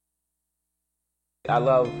I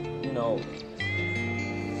love, women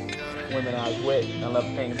I was with. I love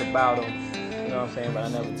things about them. You know what I'm saying? But I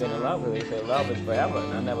never been in love with it. They say love is forever,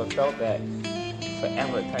 and I never felt that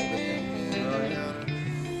forever type of thing. You know what I mean?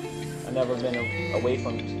 I never been away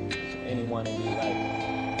from anyone and be like,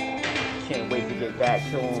 can't wait to get back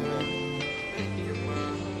to them. And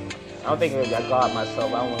I don't think I guard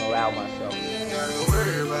myself. I don't want to allow myself. Gotta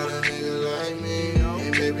worry about a nigga like me.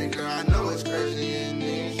 And baby girl, I know it's crazy in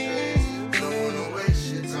these streets. Don't wanna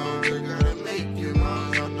waste your time. I gotta make you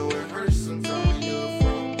mine. I know it hurts sometimes you're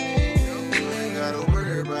from me. You ain't gotta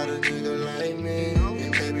worry about a nigga like me.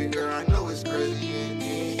 And baby girl, I know it's crazy in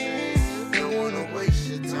these streets. Don't wanna waste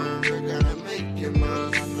your time. I gotta make you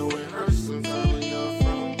mine. I know it hurts sometimes you're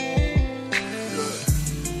from me.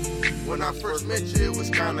 Look, when I first met you, it was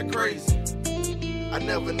kinda crazy. I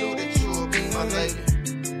never knew that you would be my lady.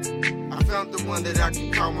 I found the one that I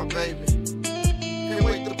can call my baby. Can't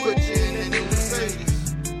wait to put you in that new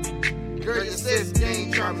Mercedes. Girl, your sex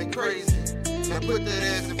game drive me crazy. Now put that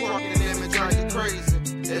ass in parking them and drive you crazy.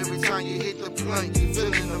 Every time you hit the blunt, you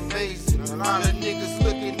feeling amazing. A lot of niggas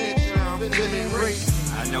looking at you, I'm feeling racing.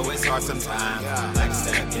 I know it's hard sometimes, like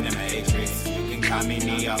stuck in the matrix. You can call me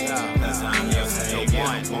Neo, cause I'm your savior.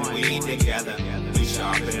 When we together, we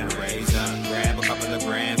sharpen and razor. Grab a couple of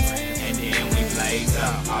grams, and then we blaze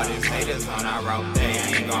up. All these haters on our road, they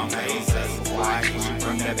ain't gon' face us. Boy, I hit you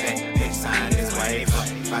from the back, bitch, sign this waiver.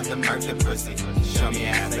 About to murk the pussy, show me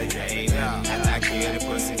how to date. After I kill the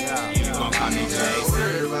pussy, you gon' call me Jason. Don't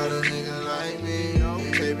worry about a nigga like me.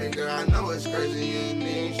 And baby girl, I know it's crazy in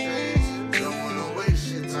these streets. Don't wanna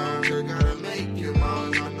waste your time, girl, gotta make you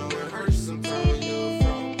mine. I know it hurts sometimes when you're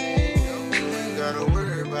from me. You ain't gotta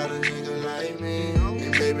worry about a nigga like me.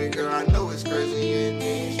 And baby girl, I know it's crazy in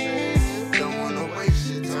these streets. Don't wanna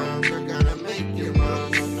waste your time, girl, gotta make you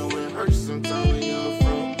mine. I know it hurts sometimes when you're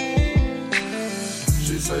from me.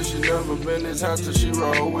 She say she never been this hot till she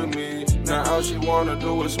roll with me. Now all she wanna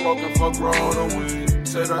do is smoke and fuck roll the weed.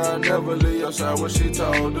 Said I'd never leave your side, what she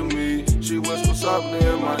told to me. She whispered softly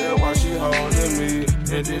in my ear while she holding me.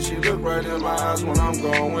 And then she looked right in my eyes when I'm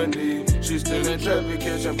going deep. She still in traffic,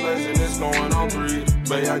 catching plays and it's going on breathe.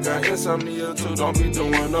 Babe, I got insomnia too, don't be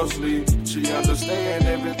doing no sleep. She understand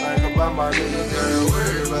everything about my nigga. Gotta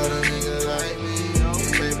worry about a nigga